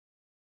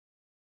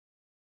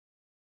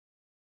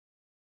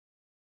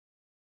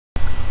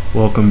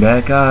Welcome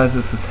back, guys.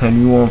 This is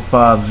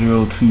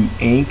Henry1502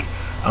 Inc.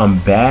 I'm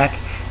back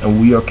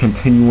and we are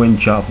continuing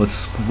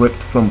JavaScript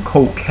from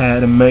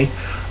Codecademy,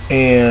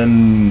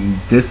 and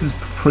this is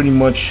pretty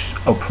much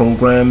a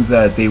program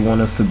that they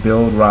want us to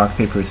build, rock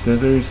paper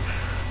scissors,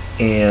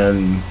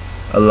 and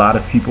a lot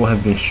of people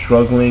have been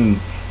struggling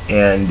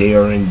and they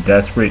are in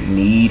desperate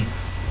need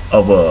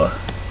of a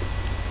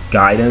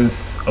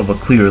guidance, of a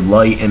clear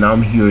light, and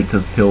I'm here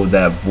to fill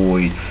that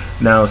void.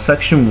 Now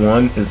section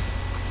 1 is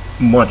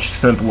much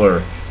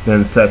simpler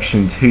than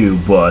section 2,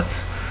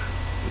 but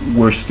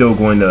we're still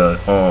going to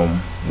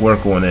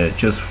work on it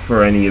just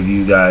for any of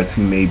you guys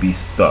who may be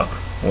stuck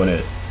on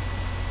it.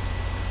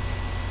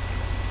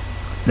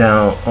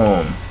 Now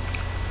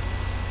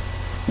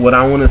what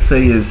I want to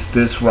say is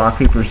this rock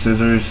paper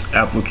scissors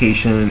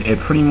application, it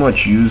pretty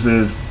much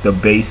uses the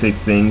basic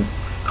things,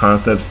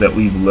 concepts that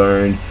we've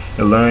learned.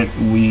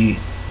 We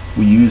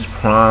use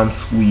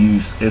prompts, we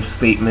use if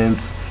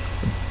statements,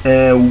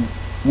 and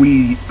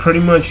we pretty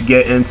much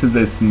get into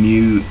this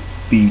new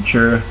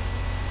feature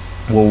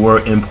where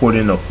we're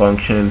importing a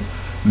function,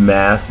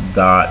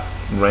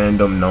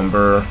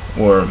 math.randomNumber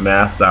or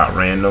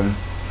math.random,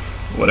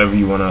 whatever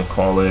you want to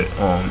call it.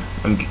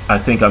 I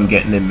think I'm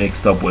getting it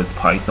mixed up with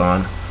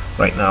Python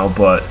right now,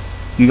 but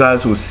you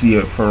guys will see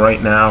it. For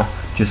right now,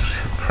 just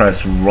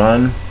press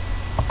run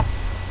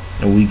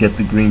and we get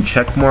the green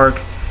check mark.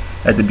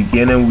 At the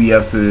beginning, we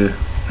have to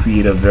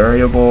create a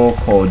variable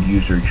called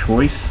user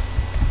choice.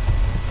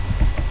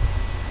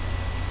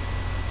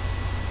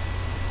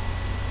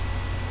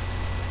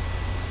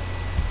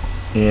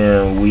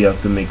 And we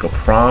have to make a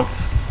prompt.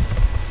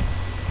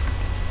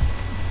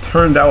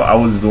 Turned out I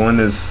was doing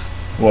this,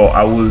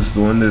 I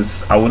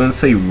wouldn't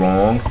say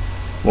wrong,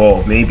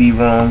 well, maybe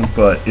wrong,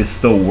 but it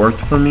still worked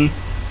for me.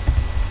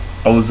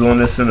 I was doing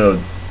this in a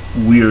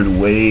weird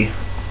way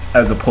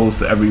as opposed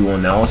to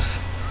everyone else,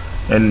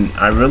 and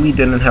I really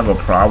didn't have a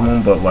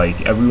problem, but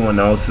like everyone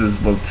else's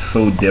looked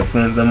so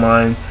different than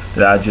mine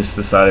that I just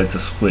decided to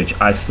switch.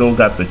 I still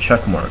got the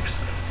check marks,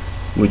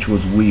 which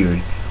was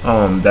weird.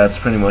 That's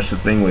pretty much the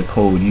thing with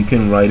code. You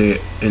can write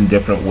it in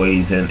different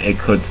ways and it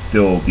could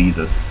still be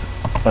this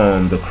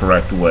the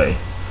correct way.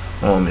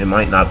 It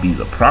might not be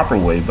the proper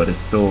way, but it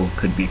still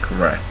could be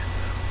correct.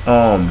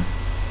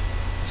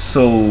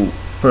 So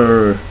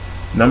for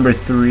number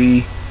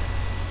 3,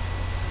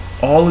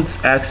 all it's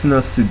asking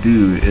us to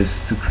do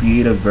is to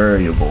create a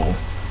variable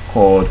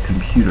called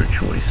computer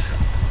choice,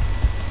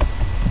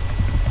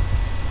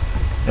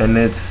 and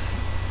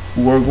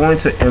we're going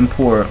to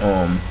import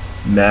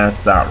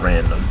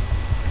math.random.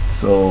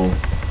 So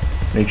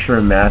make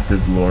sure math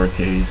is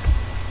lowercase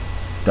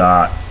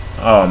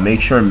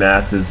make sure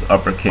math is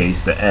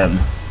uppercase, the M.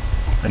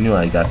 I knew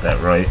I got that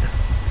right.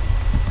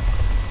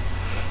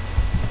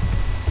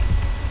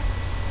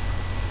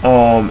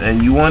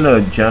 And you want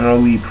to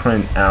generally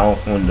print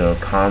out on the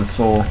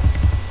console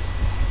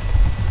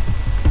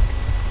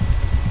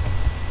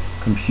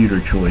computer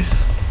choice.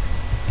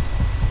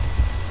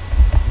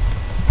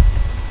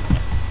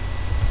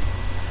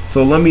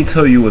 So let me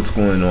tell you what's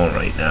going on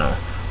right now.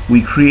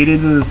 We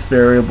created this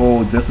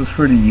variable. This is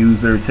for the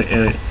user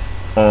to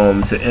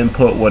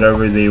input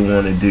whatever they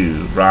want to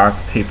do, rock,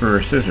 paper,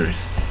 or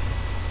scissors.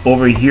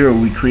 Over here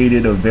we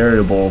created a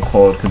variable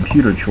called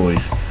computer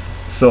choice.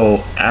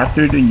 So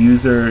after the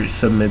user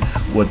submits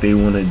what they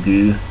want to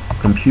do,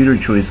 computer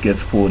choice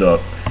gets pulled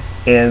up,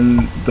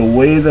 and the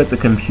way that the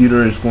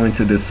computer is going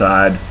to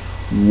decide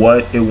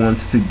what it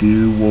wants to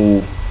do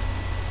will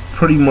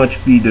pretty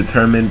much be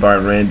determined by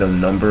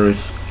random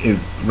numbers. If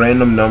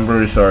random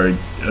numbers are a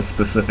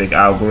specific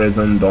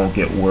algorithm, don't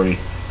get worried,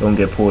 don't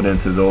get pulled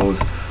into those.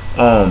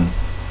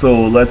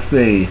 So let's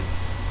say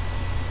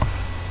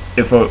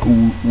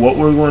what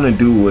we're going to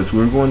do is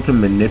we're going to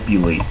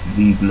manipulate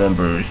these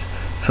numbers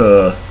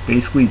to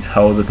basically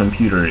tell the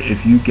computer,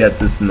 if you get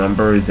this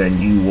number, then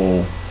you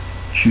will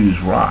choose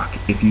rock.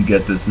 If you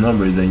get this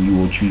number, then you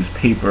will choose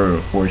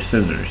paper or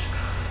scissors,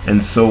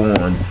 and so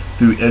on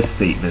through if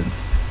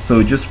statements.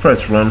 So just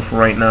press run for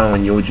right now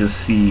and you'll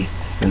just see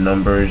the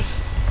numbers.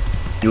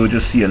 You'll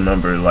just see a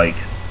number, like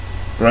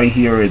right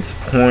here it's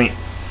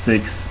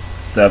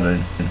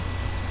 0.67.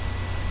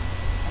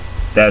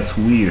 That's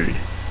weird.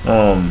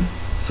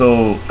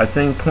 So I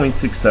think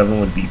 0.67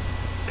 would be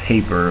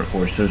paper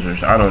or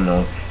scissors, I don't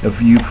know.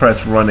 If you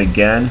press run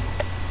again,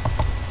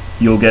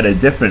 you'll get a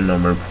different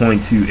number,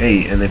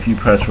 0.28, and if you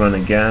press run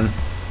again,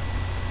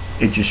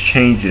 it just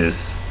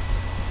changes.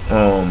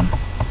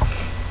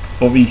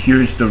 Over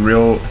here's the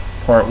real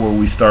part where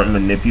we start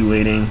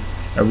manipulating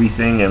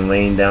everything and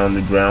laying down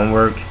the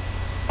groundwork.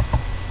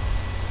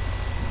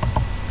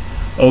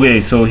 Okay,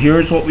 so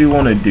here's what we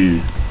want to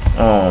do.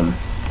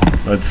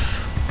 Let's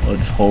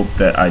hope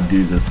that I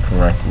do this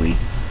correctly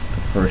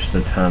the first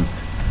attempt.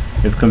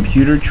 If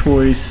computer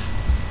choice,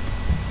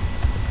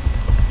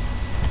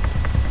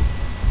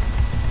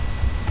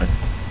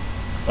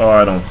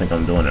 I don't think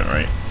I'm doing it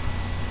right.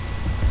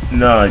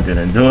 No, I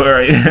didn't do it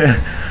right.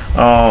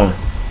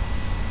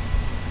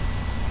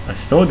 I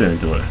still didn't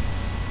do it.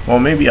 Well,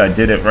 maybe I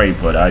did it right,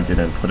 but I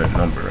didn't put a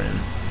number in.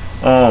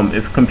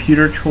 If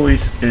computer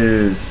choice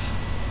is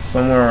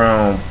somewhere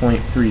around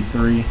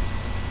 0.33,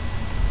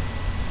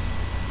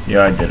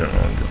 yeah, I did it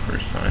wrong the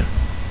first time.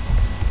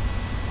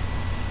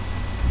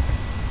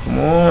 Come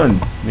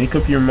on, make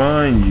up your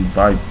mind, you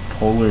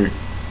bipolar.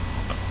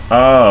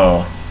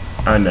 Oh,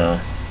 I know.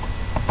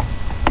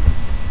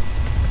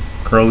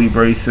 Curly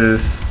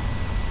braces.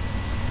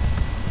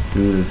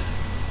 Do this.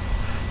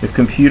 If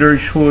computer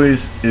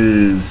choice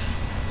is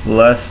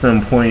less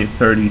than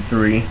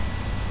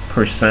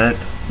 0.33%,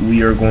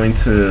 we are going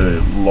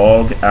to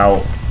log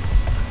out.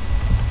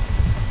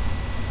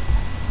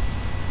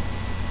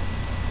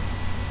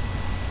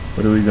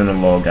 What are we going to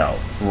log out?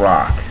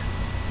 Rock.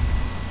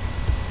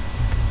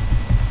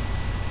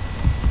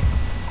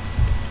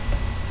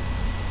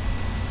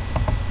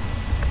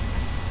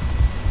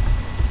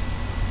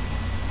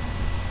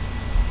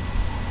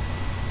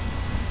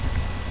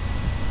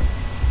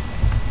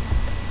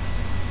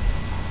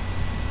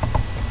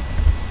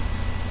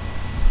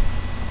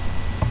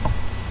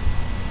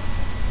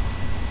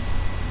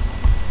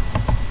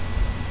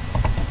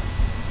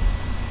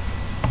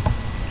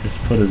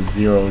 Put a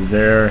 0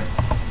 there,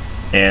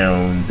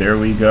 and there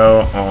we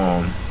go.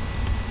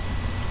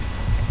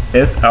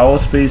 If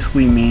else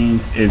basically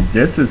means if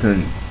this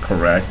isn't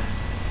correct,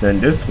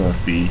 then this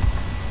must be.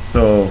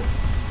 So,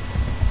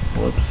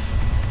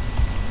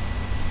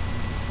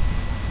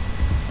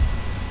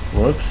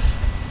 whoops,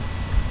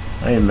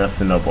 I am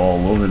messing up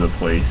all over the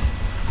place.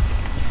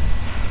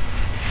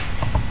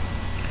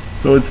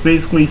 So it's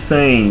basically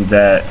saying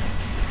that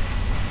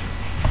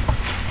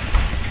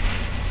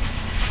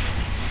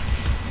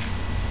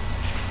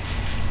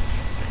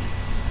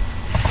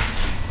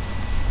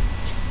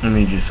let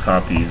me just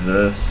copy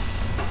this.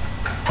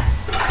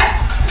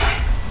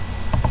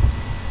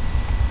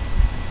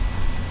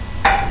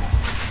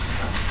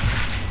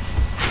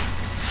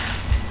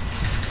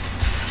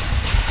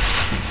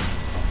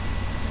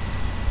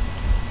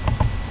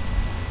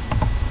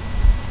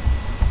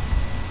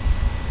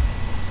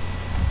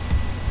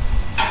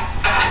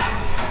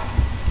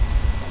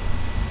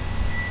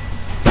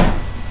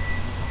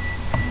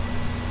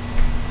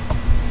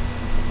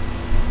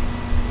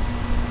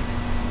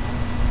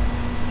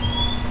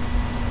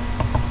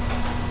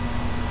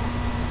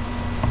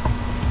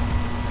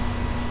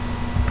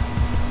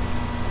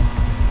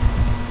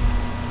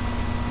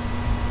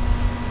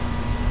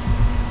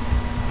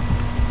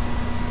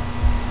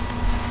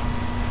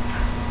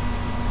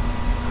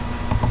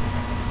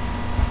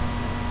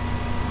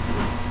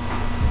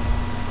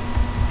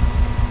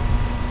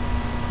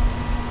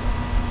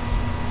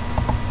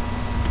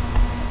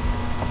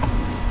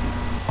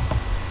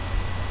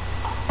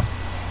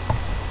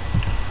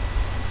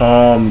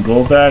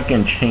 Go back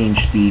and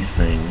change these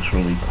things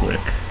really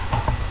quick.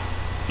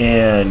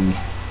 And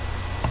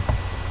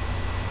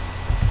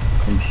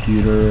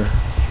computer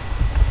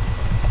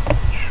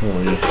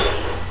choice.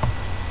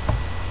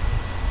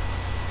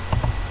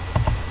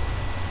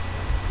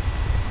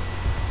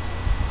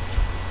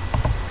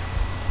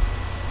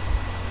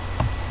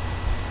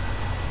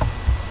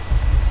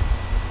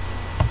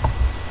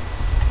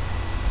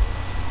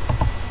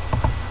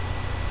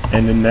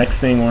 And the next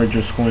thing, we're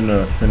just going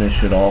to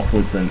finish it off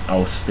with an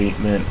else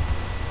statement.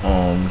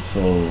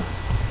 So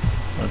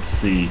let's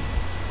see.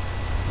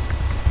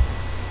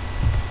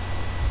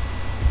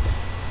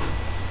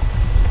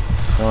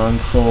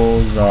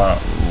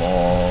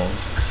 Console.log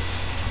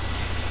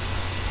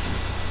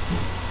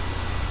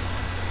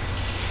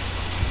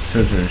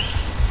scissors.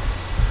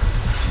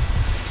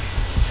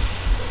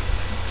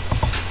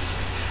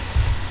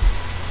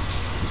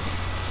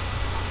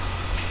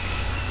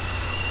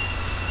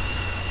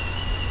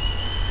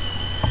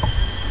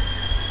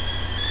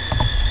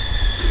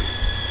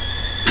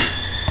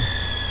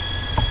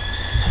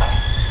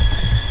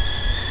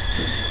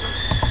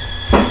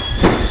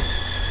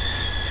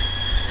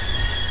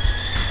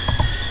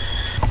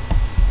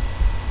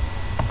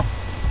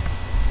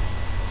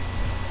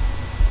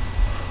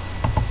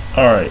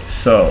 Alright,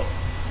 so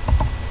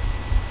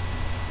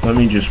let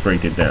me just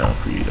break it down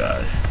for you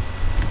guys.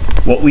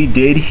 What we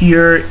did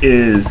here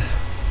is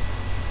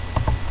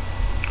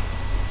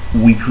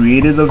we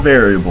created a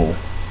variable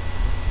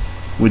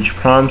which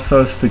prompts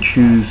us to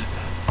choose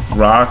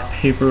rock,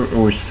 paper,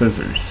 or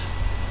scissors.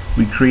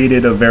 We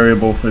created a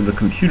variable for the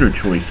computer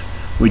choice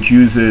which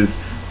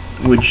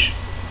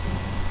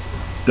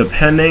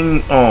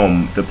depending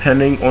on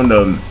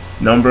the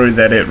number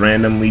that it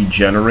randomly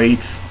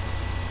generates,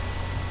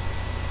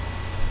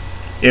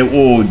 it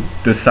will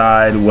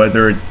decide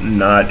whether or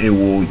not it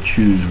will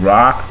choose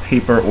rock,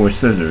 paper, or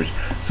scissors.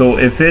 So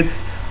if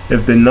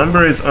the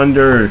number is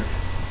under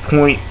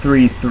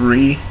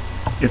 0.33,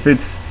 if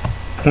it's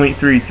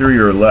 0.33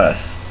 or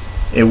less,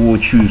 it will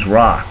choose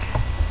rock.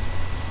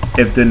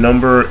 If the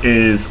number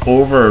is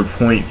over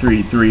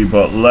 0.33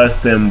 but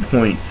less than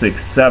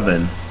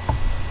 0.67,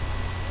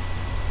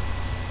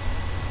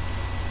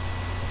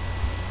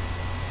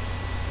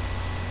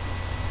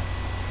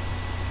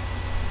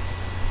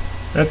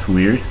 that's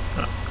weird.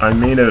 I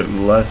made it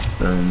less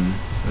than,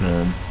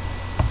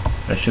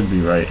 that should be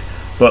right.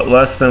 but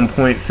less than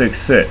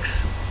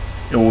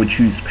 0.66, it will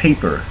choose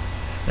paper.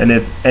 And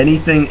if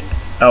anything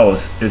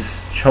else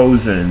is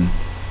chosen,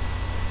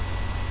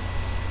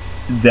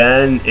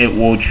 then it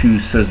will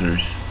choose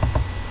scissors.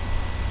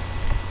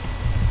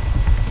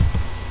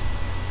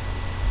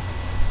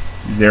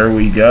 There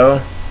we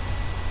go.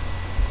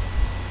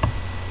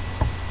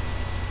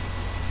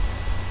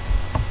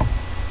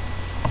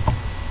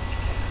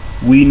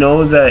 We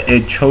know that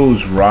it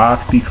chose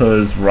rock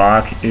because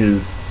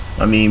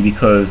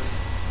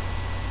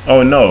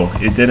oh no,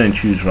 it didn't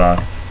choose rock.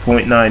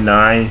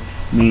 0.99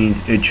 means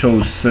it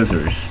chose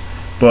scissors,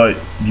 but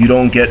you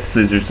don't get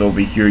scissors over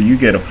here. You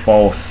get a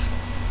false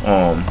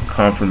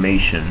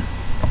confirmation.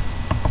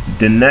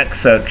 The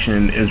next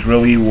section is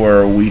really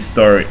where we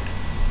start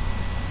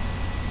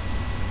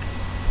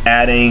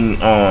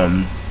adding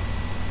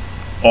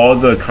all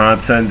the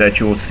content that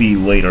you'll see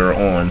later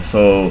on.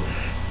 So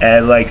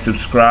add, like,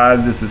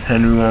 subscribe. This is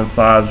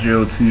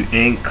Henry1502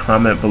 Inc.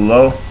 Comment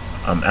below.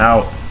 I'm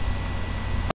out.